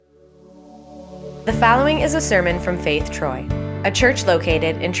The following is a sermon from Faith Troy, a church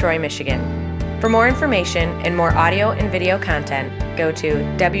located in Troy, Michigan. For more information and more audio and video content, go to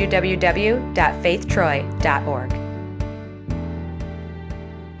www.faithtroy.org.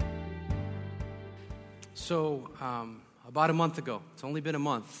 So, about a month ago, it's only been a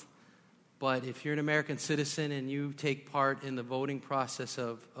month, but if you're an American citizen and you take part in the voting process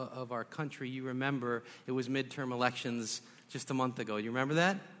of our country, you remember it was midterm elections just a month ago. You remember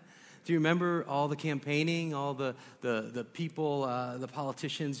that? Do you remember all the campaigning, all the people, the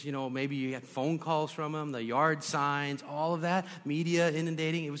politicians, maybe you had phone calls from them, the yard signs, all of that, media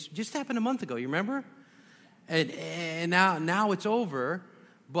inundating. It was just happened a month ago, you remember? And now it's over,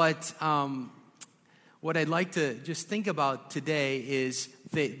 but what I'd like to just think about today is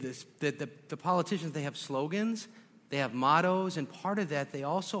that the politicians, they have slogans, they have mottos, and part of that, they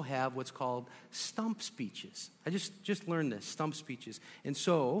also have what's called stump speeches. I just learned this, stump speeches. And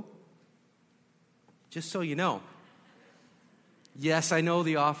so, just so you know, yes, I know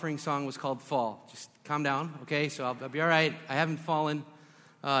the offering song was called Fall. Just calm down, okay? So I'll be all right. I haven't fallen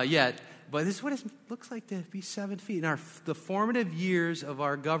yet. But this is what it looks like to be 7 feet. In the formative years of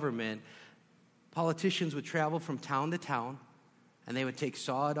our government, politicians would travel from town to town, and they would take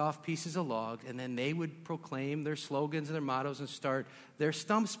sawed-off pieces of log, and then they would proclaim their slogans and their mottos and start their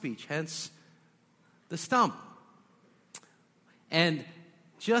stump speech, hence the stump. And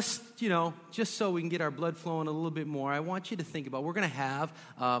just so we can get our blood flowing a little bit more, I want you to think about, we're going to have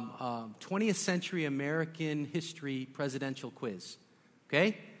 20th century American history presidential quiz.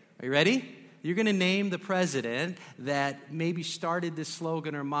 Okay? Are you ready? You're going to name the president that maybe started this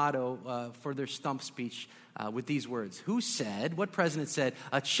slogan or motto for their stump speech with these words. What president said,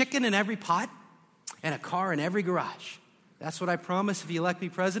 a chicken in every pot and a car in every garage? That's what I promise if you elect me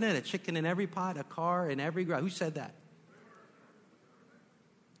president, a chicken in every pot, a car in every garage. Who said that?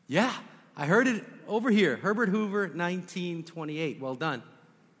 Yeah, I heard it over here. Herbert Hoover, 1928. Well done.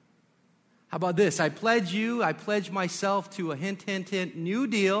 How about this? I pledge myself to a hint, hint, hint, New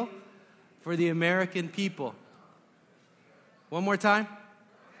Deal for the American people. One more time?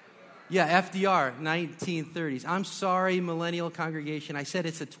 Yeah, FDR, 1930s. I'm sorry, millennial congregation. I said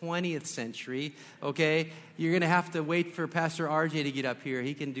it's the 20th century, okay? You're going to have to wait for Pastor RJ to get up here.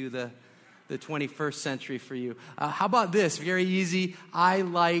 He can do the 21st century for you. How about this? Very easy. I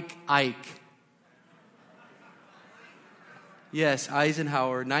like Ike. Yes,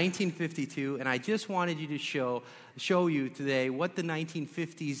 Eisenhower, 1952. And I just wanted you to show you today what the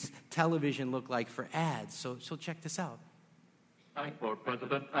 1950s television looked like for ads. So check this out. Ike for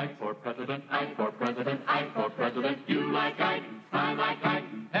president, Ike for president, Ike for president, Ike for president. You like Ike, I like Ike,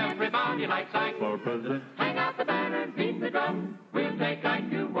 everybody likes Ike for president. Hang out the banner, beat the drum, we'll take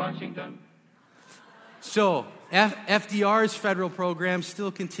Ike to Washington. So, FDR's federal programs still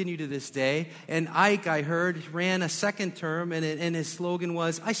continue to this day, and Ike, I heard, ran a second term, and his slogan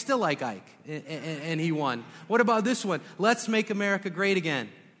was, I still like Ike, and he won. What about this one? Let's make America great again.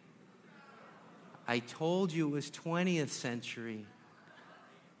 I told you it was 20th century.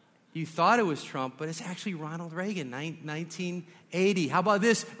 You thought it was Trump, but it's actually Ronald Reagan, 1980. How about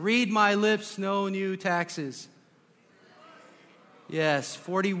this? Read my lips, no new taxes. Yes,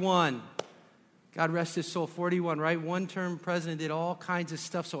 41. God rest his soul, 41, right? One-term president did all kinds of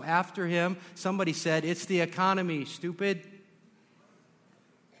stuff. So after him, somebody said, it's the economy, stupid.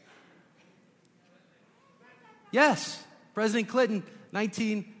 Yes, President Clinton,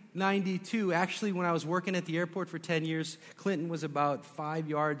 1992. Actually, when I was working at the airport for 10 years, Clinton was about 5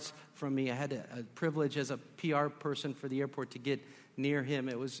 yards from me. I had a privilege as a PR person for the airport to get near him.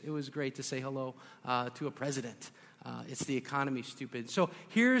 It was great to say hello to a president. It's the economy, stupid. So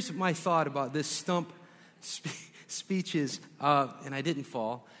here's my thought about this stump speeches, and I didn't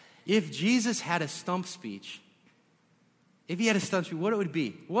fall. If Jesus had a stump speech, what it would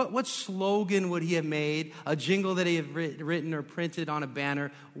be? What slogan would he have made? A jingle that he had written or printed on a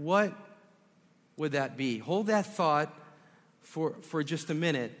banner? What would that be? Hold that thought for just a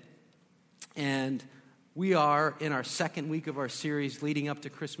minute. And we are in our second week of our series leading up to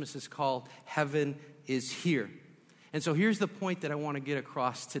Christmas. It's called Heaven is Here. And so here's the point that I want to get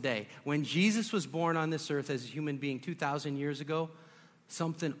across today. When Jesus was born on this earth as a human being 2,000 years ago,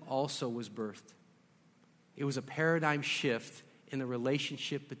 something also was birthed. It was a paradigm shift in the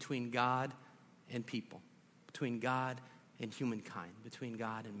relationship between God and people, between God and humankind, between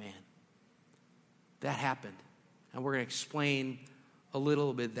God and man. That happened. And we're going to explain a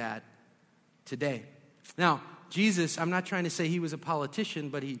little bit that today. Now, Jesus, I'm not trying to say he was a politician,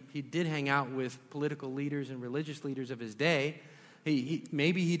 but he did hang out with political leaders and religious leaders of his day.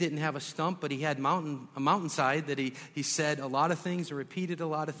 Maybe he didn't have a stump, but he had a mountainside that he said a lot of things or repeated a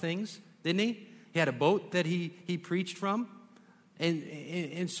lot of things, didn't he? He had a boat that he preached from.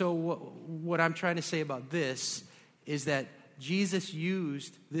 And so what I'm trying to say about this is that Jesus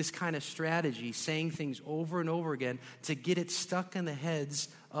used this kind of strategy, saying things over and over again, to get it stuck in the heads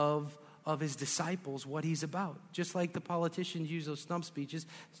of his disciples what he's about. Just like the politicians use those stump speeches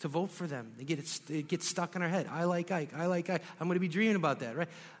to vote for them. It gets stuck in our head. I like Ike. I like Ike. I'm going to be dreaming about that, right?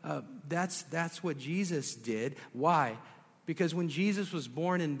 That's what Jesus did. Why? Because when Jesus was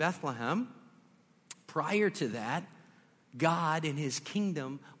born in Bethlehem, prior to that, God and his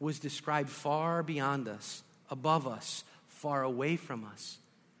kingdom was described far beyond us, above us, far away from us.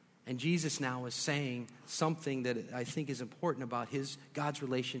 And Jesus now is saying something that I think is important about God's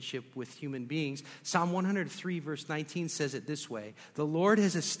relationship with human beings. Psalm 103 verse 19 says it this way: the Lord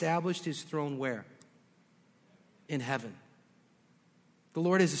has established his throne where? In heaven. The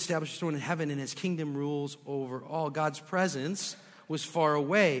Lord has established his throne in heaven, and his kingdom rules over all. God's presence was far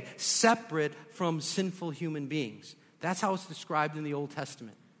away, separate from sinful human beings. That's how it's described in the Old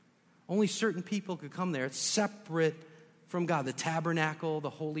Testament. Only certain people could come there. It's separate from God. The tabernacle,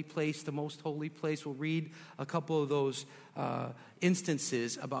 the holy place, the most holy place. We'll read a couple of those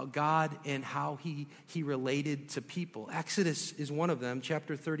instances about God and how he related to people. Exodus is one of them.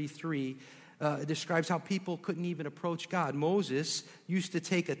 Chapter 33 describes how people couldn't even approach God. Moses used to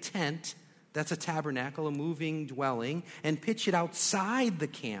take a tent, that's a tabernacle, a moving dwelling, and pitch it outside the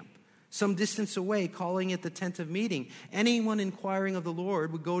camp, some distance away, calling it the tent of meeting. Anyone inquiring of the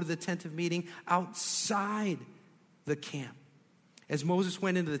Lord would go to the tent of meeting outside the camp. As Moses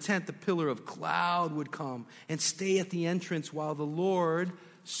went into the tent, the pillar of cloud would come and stay at the entrance while the Lord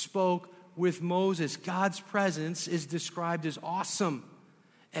spoke with Moses. God's presence is described as awesome,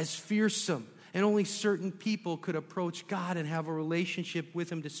 as fearsome, and only certain people could approach God and have a relationship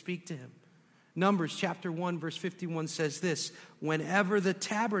with him to speak to him. Numbers chapter 1 verse 51 says this: whenever the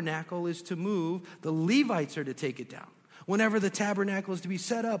tabernacle is to move, the Levites are to take it down. Whenever the tabernacle is to be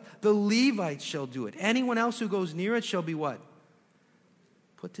set up, the Levites shall do it. Anyone else who goes near it shall be what?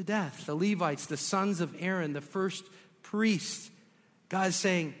 Put to death. The Levites, the sons of Aaron, the first priests. God's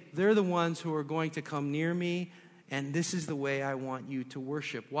saying, they're the ones who are going to come near me, and this is the way I want you to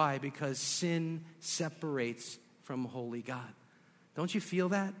worship. Why? Because sin separates from holy God. Don't you feel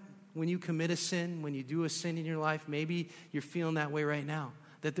that? When you commit a sin, when you do a sin in your life, maybe you're feeling that way right now,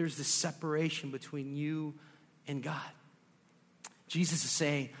 that there's this separation between you and God. Jesus is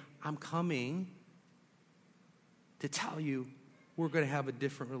saying, I'm coming to tell you we're going to have a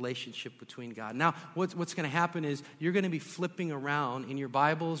different relationship between God. Now, what's going to happen is you're going to be flipping around in your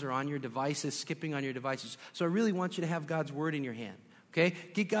Bibles or on your devices, skipping on your devices. So I really want you to have God's Word in your hand, okay?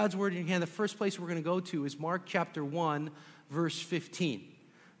 Get God's Word in your hand. The first place we're going to go to is Mark chapter 1, verse 15.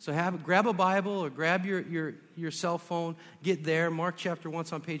 So grab a Bible or grab your cell phone, get there. Mark chapter 1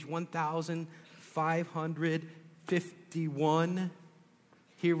 is on page 1551.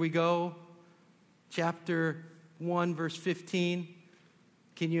 Here we go. Chapter 1, verse 15.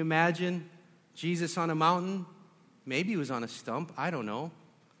 Can you imagine Jesus on a mountain? Maybe he was on a stump. I don't know.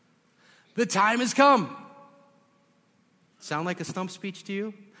 The time has come. Sound like a stump speech to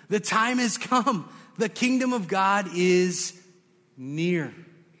you? The time has come. The kingdom of God is near.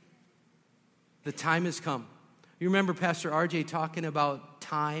 The time has come. You remember Pastor RJ talking about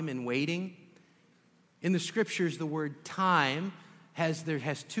time and waiting? In the scriptures, the word time has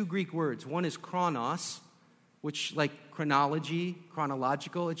two Greek words. One is chronos, which like chronology,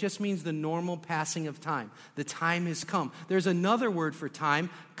 chronological. It just means the normal passing of time. The time has come. There's another word for time,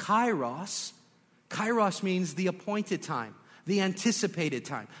 kairos. Kairos means the appointed time, the anticipated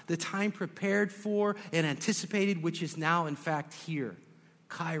time, the time prepared for and anticipated, which is now in fact here.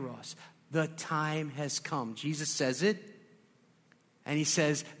 Kairos. The time has come. Jesus says it, and he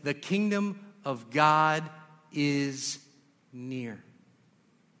says, the kingdom of God is near.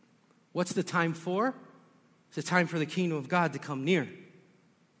 What's the time for? It's the time for the kingdom of God to come near.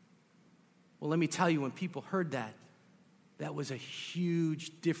 Well, let me tell you, when people heard that, that was a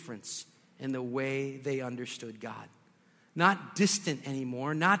huge difference in the way they understood God. Not distant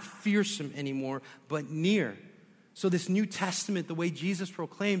anymore, not fearsome anymore, but near. So this New Testament, the way Jesus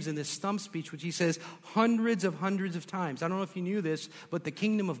proclaims in this stump speech, which he says hundreds of times. I don't know if you knew this, but the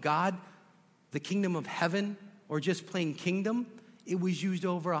kingdom of God, the kingdom of heaven, or just plain kingdom, it was used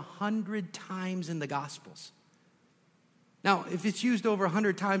over 100 times in the Gospels. Now, if it's used over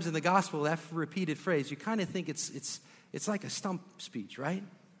 100 times in the Gospel, that repeated phrase, you kind of think it's like a stump speech, right?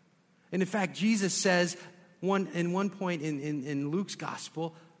 And in fact, Jesus says in one point in Luke's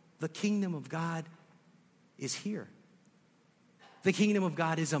Gospel, the kingdom of God is here. The kingdom of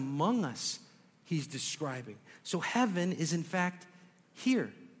God is among us, he's describing. So heaven is in fact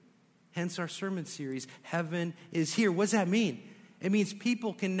here. Hence our sermon series, Heaven is Here. What does that mean? It means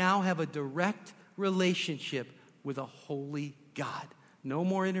people can now have a direct relationship with a holy God. No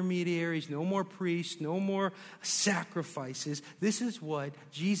more intermediaries, no more priests, no more sacrifices. This is what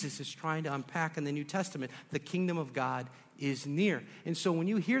Jesus is trying to unpack in the New Testament. The kingdom of God is near. And so when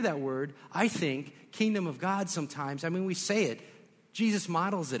you hear that word, I think kingdom of God sometimes, we say it. Jesus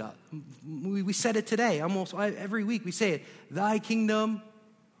models it up. We said it today. Almost every week we say it. Thy kingdom,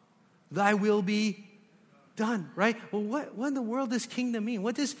 thy will be done, right? Well, what in the world does kingdom mean?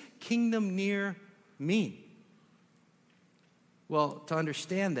 What does kingdom near mean? Well, to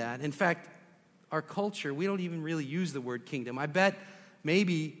understand that, in fact, our culture, we don't even really use the word kingdom. I bet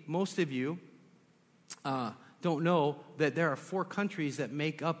maybe most of you don't know that there are 4 countries that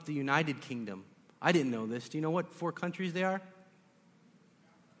make up the United Kingdom. I didn't know this. Do you know what 4 countries they are?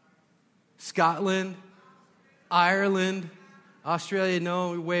 Scotland, Ireland, Australia,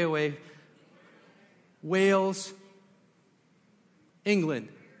 no, way away. Wales, England.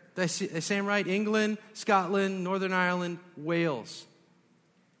 Did I say them right? England, Scotland, Northern Ireland, Wales.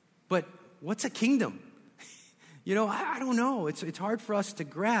 But what's a kingdom? I don't know. It's hard for us to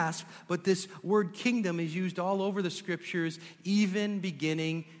grasp, but this word kingdom is used all over the scriptures, even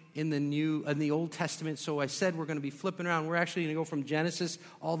beginning in the Old Testament. So I said we're going to be flipping around. We're actually going to go from Genesis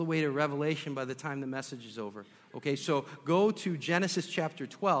all the way to Revelation by the time the message is over. Okay, so go to Genesis chapter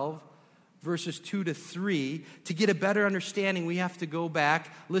 12. Verses 2 to 3. To get a better understanding, we have to go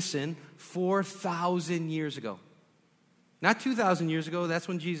back, 4,000 years ago. Not 2,000 years ago, that's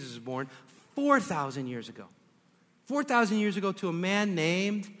when Jesus was born. 4,000 years ago. 4,000 years ago to a man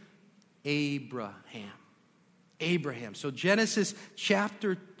named Abraham. So Genesis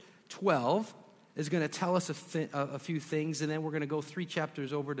chapter 12 is going to tell us a few things, and then we're going to go 3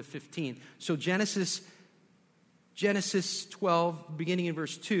 chapters over to 15. So Genesis 12, beginning in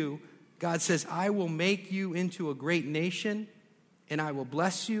verse 2, God says, I will make you into a great nation, and I will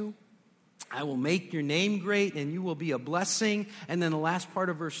bless you. I will make your name great, and you will be a blessing. And then the last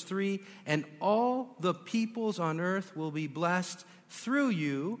part of verse 3, and all the peoples on earth will be blessed through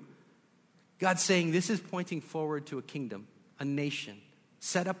you. God's saying this is pointing forward to a kingdom, a nation,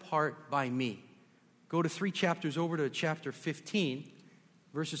 set apart by me. Go to 3 chapters over to chapter 15,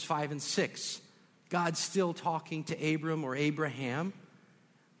 verses 5 and 6. God's still talking to Abram or Abraham.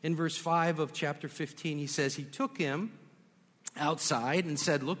 In verse 5 of chapter 15, he says, he took him outside and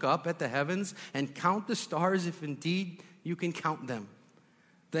said, look up at the heavens and count the stars if indeed you can count them.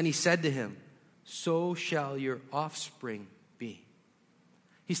 Then he said to him, so shall your offspring be.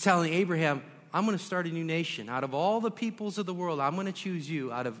 He's telling Abraham, I'm going to start a new nation. Out of all the peoples of the world, I'm going to choose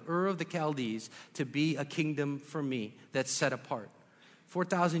you out of Ur of the Chaldees to be a kingdom for me that's set apart.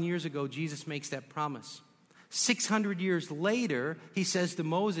 4,000 years ago, Jesus makes that promise. 600 years later, he says to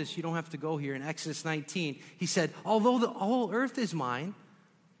Moses, you don't have to go here, in Exodus 19, he said, although the whole earth is mine,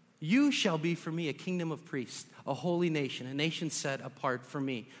 you shall be for me a kingdom of priests, a holy nation, a nation set apart for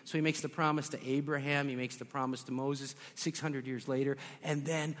me. So he makes the promise to Abraham, he makes the promise to Moses 600 years later, and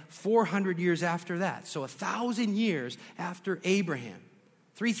then 400 years after that, so 1,000 years after Abraham,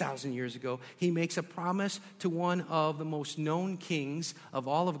 3,000 years ago, he makes a promise to one of the most known kings of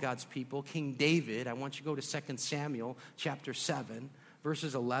all of God's people, King David. I want you to go to 2 Samuel chapter 7,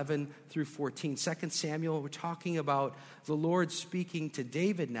 verses 11 through 14. 2 Samuel, we're talking about the Lord speaking to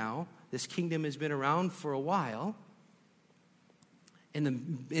David now. This kingdom has been around for a while.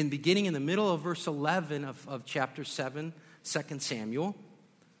 Beginning in the middle of verse 11 of chapter 7, 2 Samuel,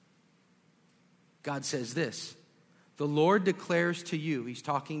 God says this. The Lord declares to you, he's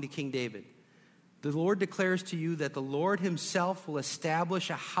talking to King David, the Lord declares to you that the Lord himself will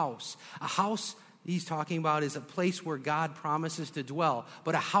establish a house. A house, he's talking about, is a place where God promises to dwell.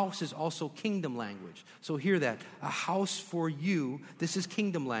 But a house is also kingdom language. So hear that. A house for you, this is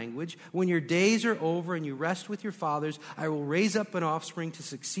kingdom language. When your days are over and you rest with your fathers, I will raise up an offspring to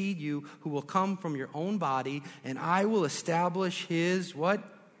succeed you who will come from your own body, and I will establish his, what?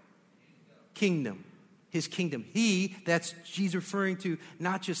 Kingdom. His kingdom. He's referring to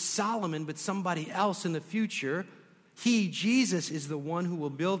not just Solomon, but somebody else in the future. He, Jesus, is the one who will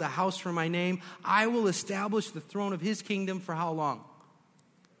build a house for my name. I will establish the throne of his kingdom for how long?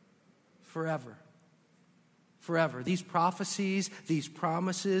 Forever. Forever. These prophecies, these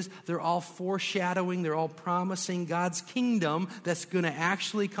promises, they're all foreshadowing, they're all promising God's kingdom that's going to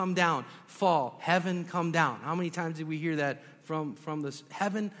actually come down. Fall. Heaven come down. How many times did we hear that from this?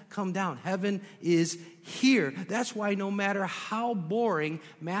 Heaven come down. Heaven is here. That's why no matter how boring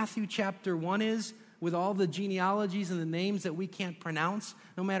Matthew chapter 1 is, with all the genealogies and the names that we can't pronounce,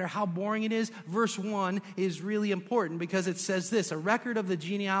 no matter how boring it is, verse 1 is really important because it says this, a record of the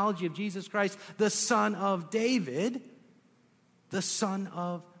genealogy of Jesus Christ, the son of David, the son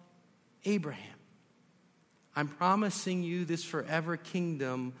of Abraham. I'm promising you this forever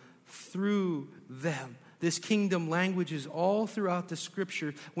kingdom through them. This kingdom language is all throughout the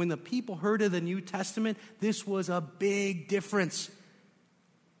scripture. When the people heard of the New Testament, this was a big difference.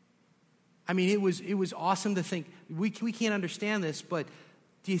 I mean, it was awesome to think. We can't understand this, but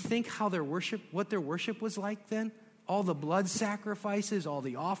do you think what their worship was like then? All the blood sacrifices, all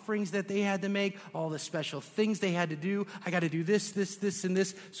the offerings that they had to make, all the special things they had to do. I got to do this, and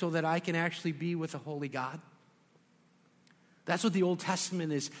this, so that I can actually be with a holy God. That's what the Old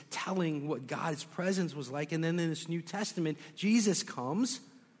Testament is telling what God's presence was like. And then in this New Testament, Jesus comes,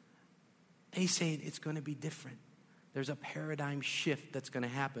 and he's saying it's going to be different. There's a paradigm shift that's going to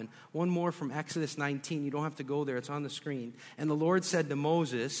happen. One more from Exodus 19. You don't have to go there. It's on the screen. And the Lord said to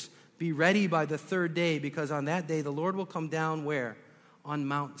Moses, be ready by the third day, because on that day the Lord will come down where? On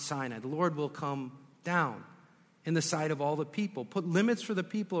Mount Sinai. The Lord will come down in the sight of all the people. Put limits for the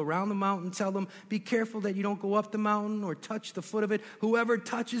people around the mountain. Tell them, be careful that you don't go up the mountain or touch the foot of it. Whoever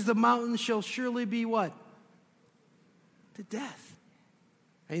touches the mountain shall surely be what? To death.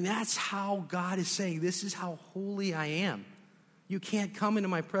 I mean, that's how God is saying, this is how holy I am. You can't come into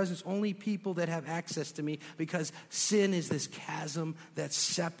my presence, only people that have access to me, because sin is this chasm that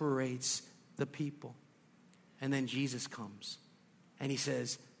separates the people. And then Jesus comes, and he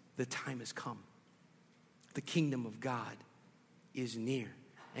says, the time has come. The kingdom of God is near.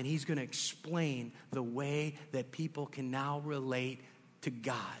 And he's going to explain the way that people can now relate to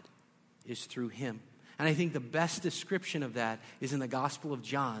God is through him. And I think the best description of that is in the Gospel of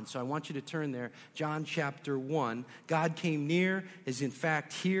John. So I want you to turn there. John chapter 1. God came near, is in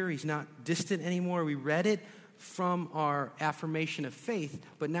fact here. He's not distant anymore. We read it from our affirmation of faith.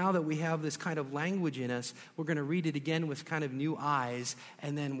 But now that we have this kind of language in us, we're going to read it again with kind of new eyes,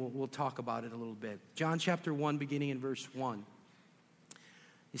 and then we'll talk about it a little bit. John chapter 1, beginning in verse 1.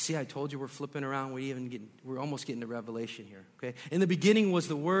 You see, I told you we're flipping around. We're almost getting to Revelation here, okay? In the beginning was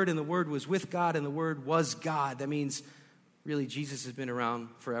the Word, and the Word was with God, and the Word was God. That means, really, Jesus has been around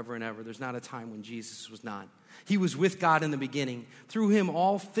forever and ever. There's not a time when Jesus was not. He was with God in the beginning. Through him,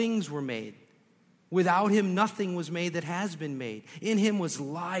 all things were made. Without him, nothing was made that has been made. In him was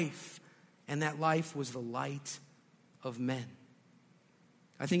life, and that life was the light of men.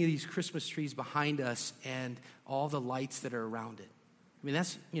 I think of these Christmas trees behind us and all the lights that are around it. I mean,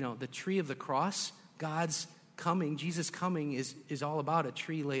 that's, the tree of the cross, God's coming, Jesus coming is all about a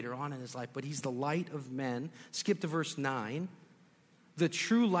tree later on in his life, but he's the light of men. Skip to verse 9. The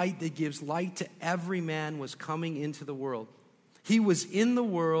true light that gives light to every man was coming into the world. He was in the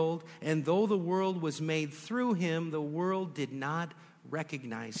world, and though the world was made through him, the world did not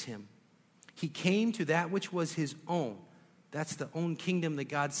recognize him. He came to that which was his own. That's the own kingdom that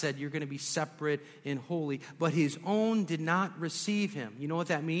God said, you're going to be separate and holy. But his own did not receive him. You know what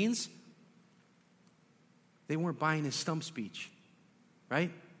that means? They weren't buying his stump speech,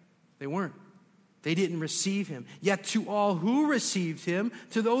 right? They weren't. They didn't receive him. Yet to all who received him,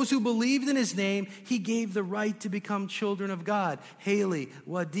 to those who believed in his name, he gave the right to become children of God. Haley,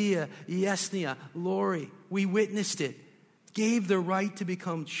 Wadia, Yesnia, Lori, we witnessed it. Gave the right to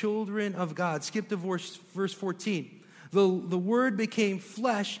become children of God. Skip to verse 14. The Word became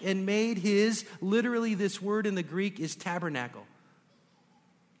flesh and made his, literally this word in the Greek is tabernacle.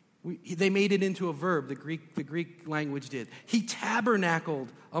 They made it into a verb, the Greek language did. He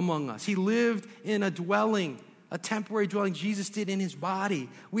tabernacled among us. He lived in a dwelling, a temporary dwelling Jesus did in his body.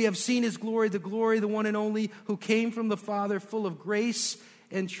 We have seen his glory, the one and only, who came from the Father, full of grace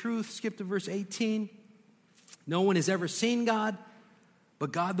and truth. Skip to verse 18. No one has ever seen God,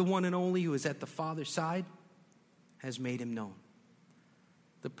 but God, the one and only, who is at the Father's side, has made him known.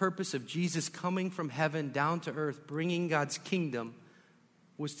 The purpose of Jesus coming from heaven down to earth, bringing God's kingdom,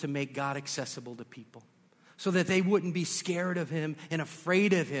 was to make God accessible to people so that they wouldn't be scared of him and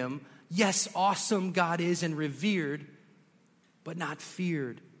afraid of him. Yes, awesome God is and revered, but not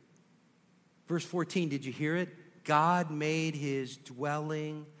feared. Verse 14, did you hear it? God made his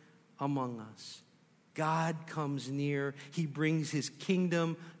dwelling among us. God comes near. He brings his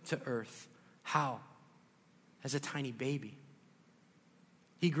kingdom to earth. How? As a tiny baby.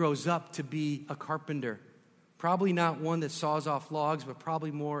 He grows up to be a carpenter. Probably not one that saws off logs, but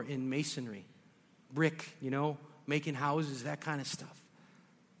probably more in masonry. Brick, making houses, that kind of stuff.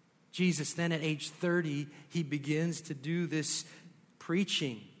 Jesus, then at age 30, he begins to do this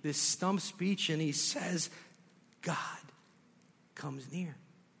preaching, this stump speech, and he says, God comes near.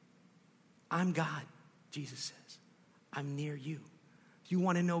 I'm God. Jesus says, I'm near you. You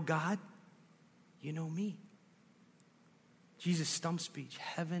want to know God? You know me. Jesus' stump speech,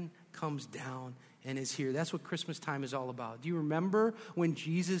 heaven comes down and is here. That's what Christmas time is all about. Do you remember when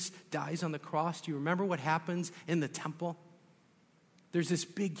Jesus dies on the cross? Do you remember what happens in the temple? There's this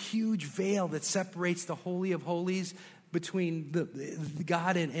big, huge veil that separates the Holy of Holies between the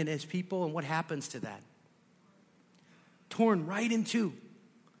God and his people. And what happens to that? Torn right in two.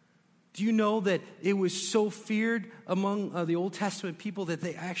 Do you know that it was so feared among the Old Testament people that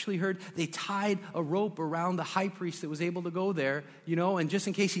they actually heard they tied a rope around the high priest that was able to go there, and just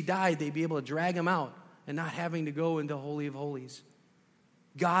in case he died, they'd be able to drag him out and not having to go into Holy of Holies.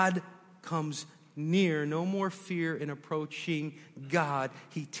 God comes near, no more fear in approaching God.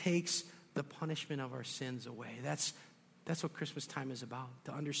 He takes the punishment of our sins away. That's what Christmas time is about,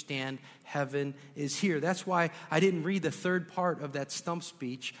 to understand heaven is here. That's why I didn't read the third part of that stump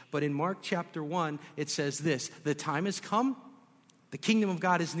speech, but in Mark chapter 1, it says this: the time has come, the kingdom of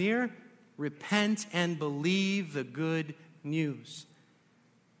God is near, repent and believe the good news.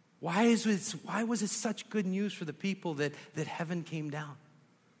 Why was it such good news for the people that heaven came down?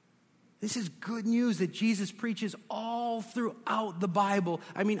 This is good news that Jesus preaches all throughout the Bible.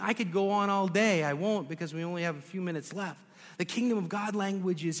 I mean, I could go on all day. I won't because we only have a few minutes left. The kingdom of God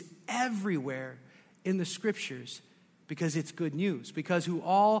language is everywhere in the scriptures because it's good news. Because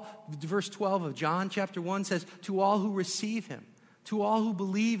verse 12 of John chapter 1 says, to all who receive him, to all who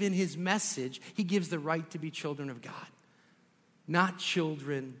believe in his message, he gives the right to be children of God, not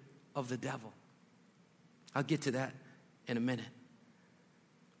children of the devil. I'll get to that in a minute.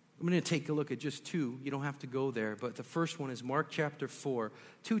 I'm going to take a look at just two. You don't have to go there. But the first one is Mark chapter 4.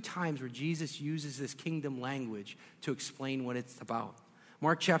 2 times where Jesus uses this kingdom language to explain what it's about.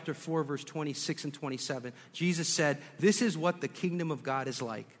 Mark chapter 4, verse 26 and 27. Jesus said, this is what the kingdom of God is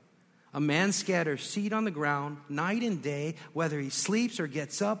like. A man scatters seed on the ground night and day. Whether he sleeps or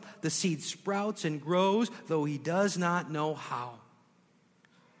gets up, the seed sprouts and grows, though he does not know how.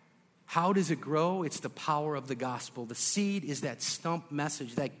 How does it grow? It's the power of the gospel. The seed is that stump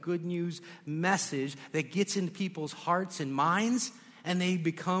message, that good news message that gets into people's hearts and minds, and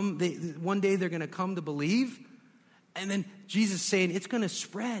one day they're going to come to believe. And then Jesus is saying it's going to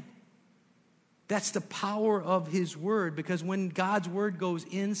spread. That's the power of his word, because when God's word goes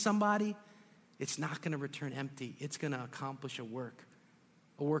in somebody, it's not going to return empty. It's going to accomplish a work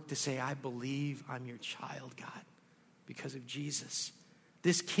to say, I believe I'm your child, God, because of Jesus.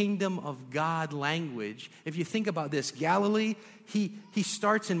 This kingdom of God language, if you think about this, Galilee, he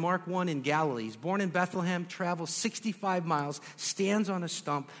starts in Mark 1 in Galilee. He's born in Bethlehem, travels 65 miles, stands on a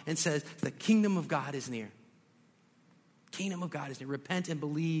stump and says, the kingdom of God is near. Kingdom of God is near. Repent and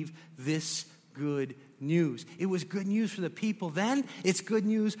believe this good news. It was good news for the people then. It's good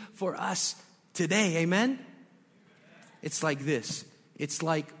news for us today. Amen? It's like this. It's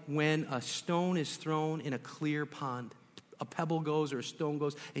like when a stone is thrown in a clear pond. A pebble goes or a stone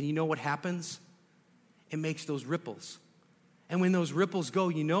goes, and you know what happens? It makes those ripples. And when those ripples go,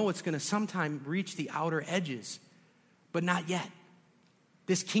 you know it's going to sometime reach the outer edges, but not yet.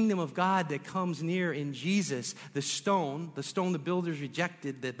 This kingdom of God that comes near in Jesus, the stone the builders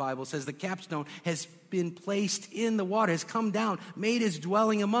rejected, the Bible says, the capstone has been placed in the water, has come down, made his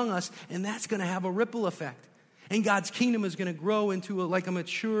dwelling among us, and that's going to have a ripple effect. And God's kingdom is going to grow into like a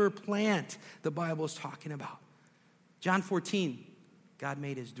mature plant the Bible is talking about. John 14, God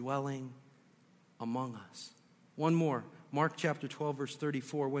made his dwelling among us. One more, Mark chapter 12, verse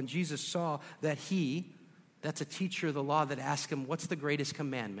 34. When Jesus saw that that's a teacher of the law that asked him, what's the greatest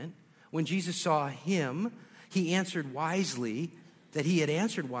commandment? When Jesus saw him, he answered wisely,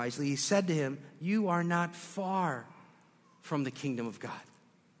 he said to him, you are not far from the kingdom of God.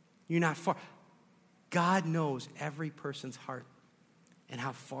 You're not far. God knows every person's heart and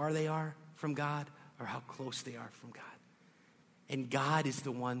how far they are from God or how close they are from God. And God is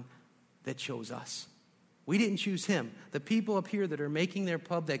the one that chose us. We didn't choose him. The people up here that are making their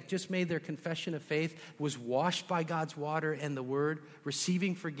pub, that just made their confession of faith, was washed by God's water and the word,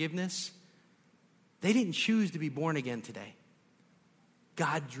 receiving forgiveness. They didn't choose to be born again today.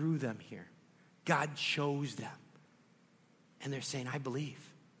 God drew them here. God chose them. And they're saying, I believe.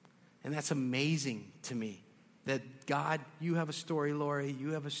 And that's amazing to me. That God, you have a story, Lori.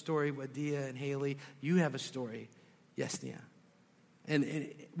 You have a story, Wadia and Haley. You have a story, Yesnia.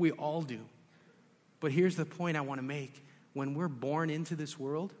 And we all do. But here's the point I want to make. When we're born into this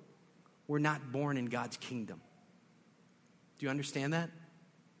world, we're not born in God's kingdom. Do you understand that?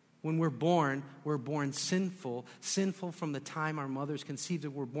 When we're born sinful from the time our mothers conceived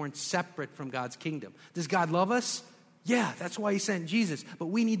us. We're born separate from God's kingdom. Does God love us? Yeah, that's why he sent Jesus. But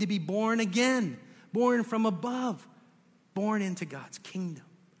we need to be born again. born from above, born into God's kingdom.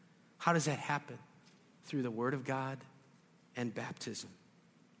 How does that happen? Through the Word of God and baptism.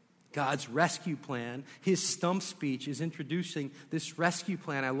 God's rescue plan, his stump speech, is introducing this rescue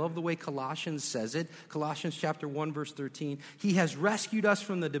plan. I love the way Colossians says it. Colossians chapter 1, verse 13. He has rescued us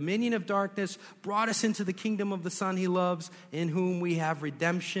from the dominion of darkness, brought us into the kingdom of the Son he loves, in whom we have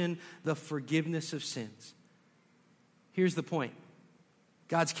redemption, the forgiveness of sins. Here's the point.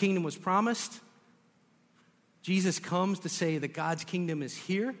 God's kingdom was promised. Jesus comes to say that God's kingdom is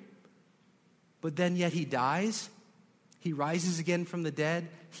here, but then yet he dies. He rises again from the dead.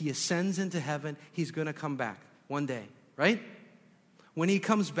 He ascends into heaven. He's going to come back one day, right? When he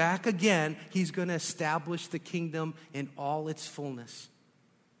comes back again, he's going to establish the kingdom in all its fullness.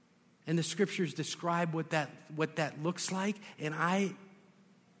 And the scriptures describe what that looks like. And I,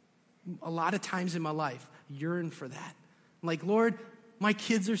 a lot of times in my life, yearn for that. I'm like, Lord, my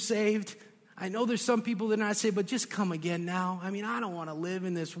kids are saved. I know there's some people that are not saved, but just come again now. I mean, I don't want to live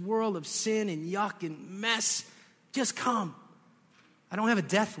in this world of sin and yuck and mess. Just come. I don't have a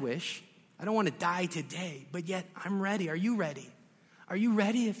death wish. I don't want to die today, but yet I'm ready. Are you ready? Are you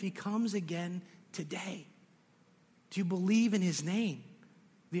ready if he comes again today? Do you believe in his name?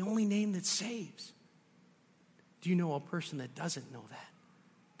 The only name that saves. Do you know a person that doesn't know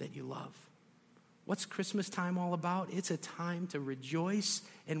that you love? What's Christmas time all about? It's a time to rejoice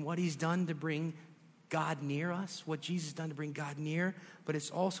in what he's done to bring God near us, what Jesus has done to bring God near, but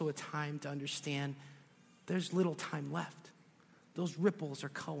it's also a time to understand there's little time left. Those ripples are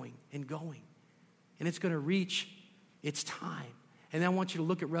going and going. And it's going to reach its time. And then I want you to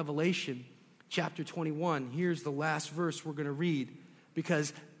look at Revelation chapter 21. Here's the last verse we're going to read.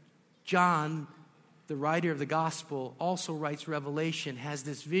 Because John, the writer of the gospel, also writes Revelation, has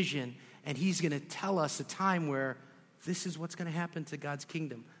this vision. And he's going to tell us a time where this is what's going to happen to God's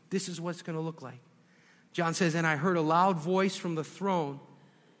kingdom. This is what's going to look like. John says, and I heard a loud voice from the throne.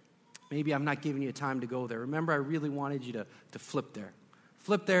 Maybe I'm not giving you time to go there. Remember, I really wanted you to flip there.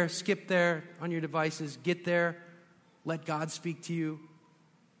 Flip there, skip there on your devices, get there, let God speak to you.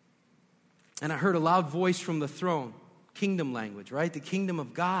 And I heard a loud voice from the throne, kingdom language, right? The kingdom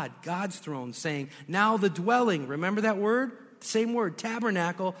of God, God's throne, saying, now the dwelling, remember that word? Same word,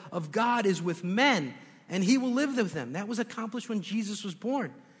 tabernacle of God is with men, and he will live with them. That was accomplished when Jesus was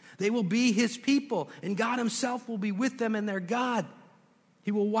born. They will be his people, and God himself will be with them and their God.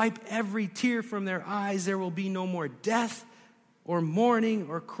 He will wipe every tear from their eyes. There will be no more death or mourning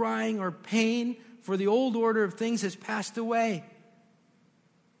or crying or pain, for the old order of things has passed away.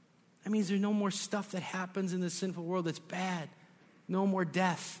 That means there's no more stuff that happens in the sinful world that's bad. No more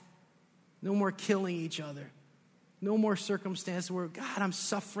death. No more killing each other. No more circumstances where, God, I'm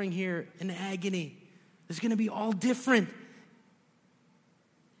suffering here in agony. It's going to be all different.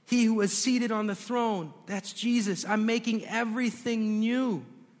 He who is seated on the throne, that's Jesus. I'm making everything new.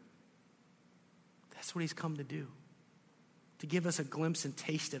 That's what he's come to do. To give us a glimpse and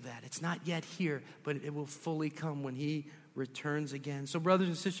taste of that. It's not yet here, but it will fully come when he returns again. So brothers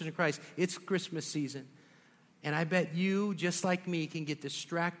and sisters in Christ, it's Christmas season. And I bet you, just like me, can get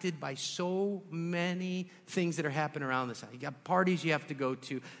distracted by so many things that are happening around this house. You got parties you have to go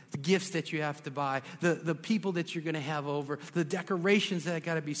to, the gifts that you have to buy, the people that you're going to have over, the decorations that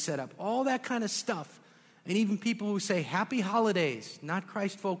got to be set up, all that kind of stuff. And even people who say, happy holidays, not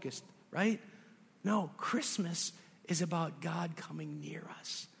Christ-focused, right? No, Christmas is about God coming near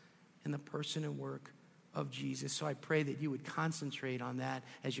us in the person and work of Jesus. So I pray that you would concentrate on that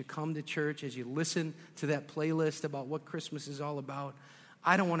as you come to church, as you listen to that playlist about what Christmas is all about.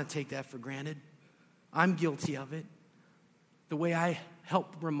 I don't want to take that for granted. I'm guilty of it. The way I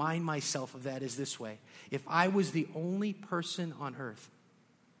help remind myself of that is this way. If I was the only person on earth,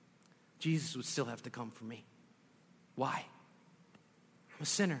 Jesus would still have to come for me. Why? I'm a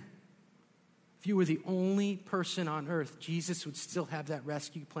sinner. If you were the only person on earth, Jesus would still have that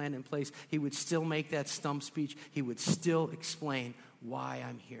rescue plan in place. He would still make that stump speech. He would still explain why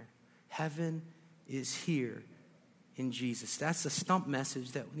I'm here. Heaven is here in Jesus. That's the stump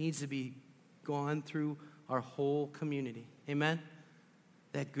message that needs to be gone through our whole community. Amen?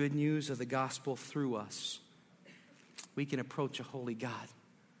 That good news of the gospel through us. We can approach a holy God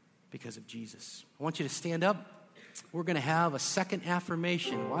because of Jesus. I want you to stand up. We're going to have a second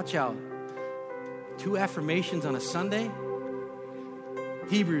affirmation. Watch out. 2 affirmations on a Sunday.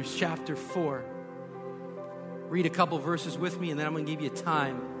 Hebrews chapter 4. Read a couple verses with me, and then I'm going to give you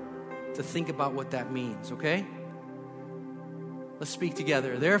time to think about what that means, okay? Let's speak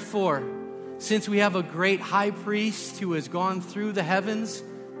together. Therefore, since we have a great high priest who has gone through the heavens,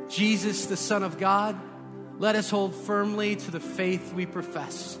 Jesus, the Son of God, let us hold firmly to the faith we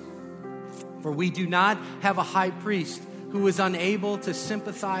profess. For we do not have a high priest who is unable to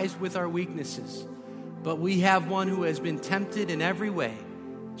sympathize with our weaknesses, but we have one who has been tempted in every way,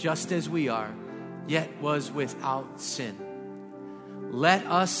 just as we are, yet was without sin. Let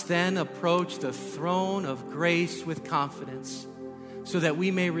us then approach the throne of grace with confidence, so that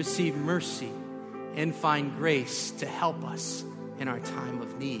we may receive mercy and find grace to help us in our time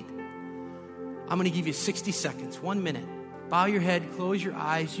of need. I'm going to give you 60 seconds, 1 minute. Bow your head, close your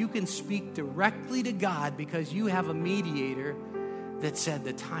eyes. You can speak directly to God because you have a mediator that said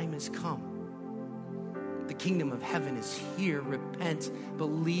the time has come. The kingdom of heaven is here. Repent,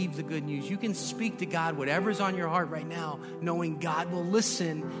 believe the good news. You can speak to God whatever's on your heart right now, knowing God will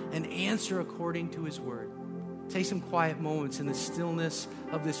listen and answer according to his word. Take some quiet moments in the stillness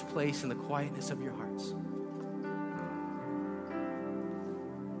of this place and the quietness of your hearts.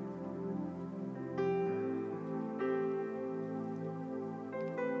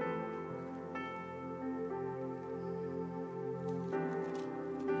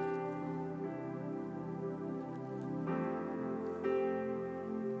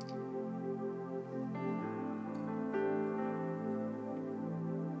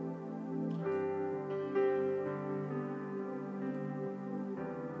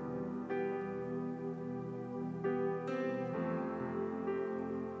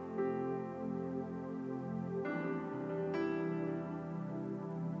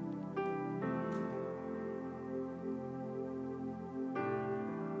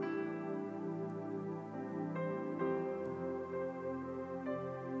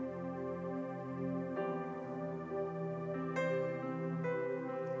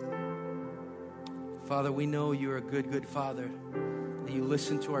 Father, we know you're a good, good Father, and you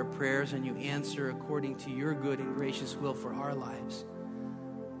listen to our prayers and you answer according to your good and gracious will for our lives.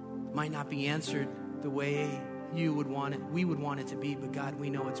 It might not be answered the way you would want it, we would want it to be, but God, we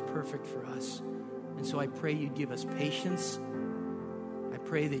know it's perfect for us. And so I pray you'd give us patience. I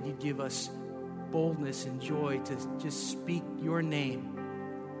pray that you'd give us boldness and joy to just speak your name.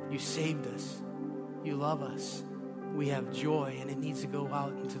 You saved us. You love us. We have joy, and it needs to go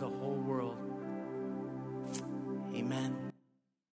out into the whole world. Amen.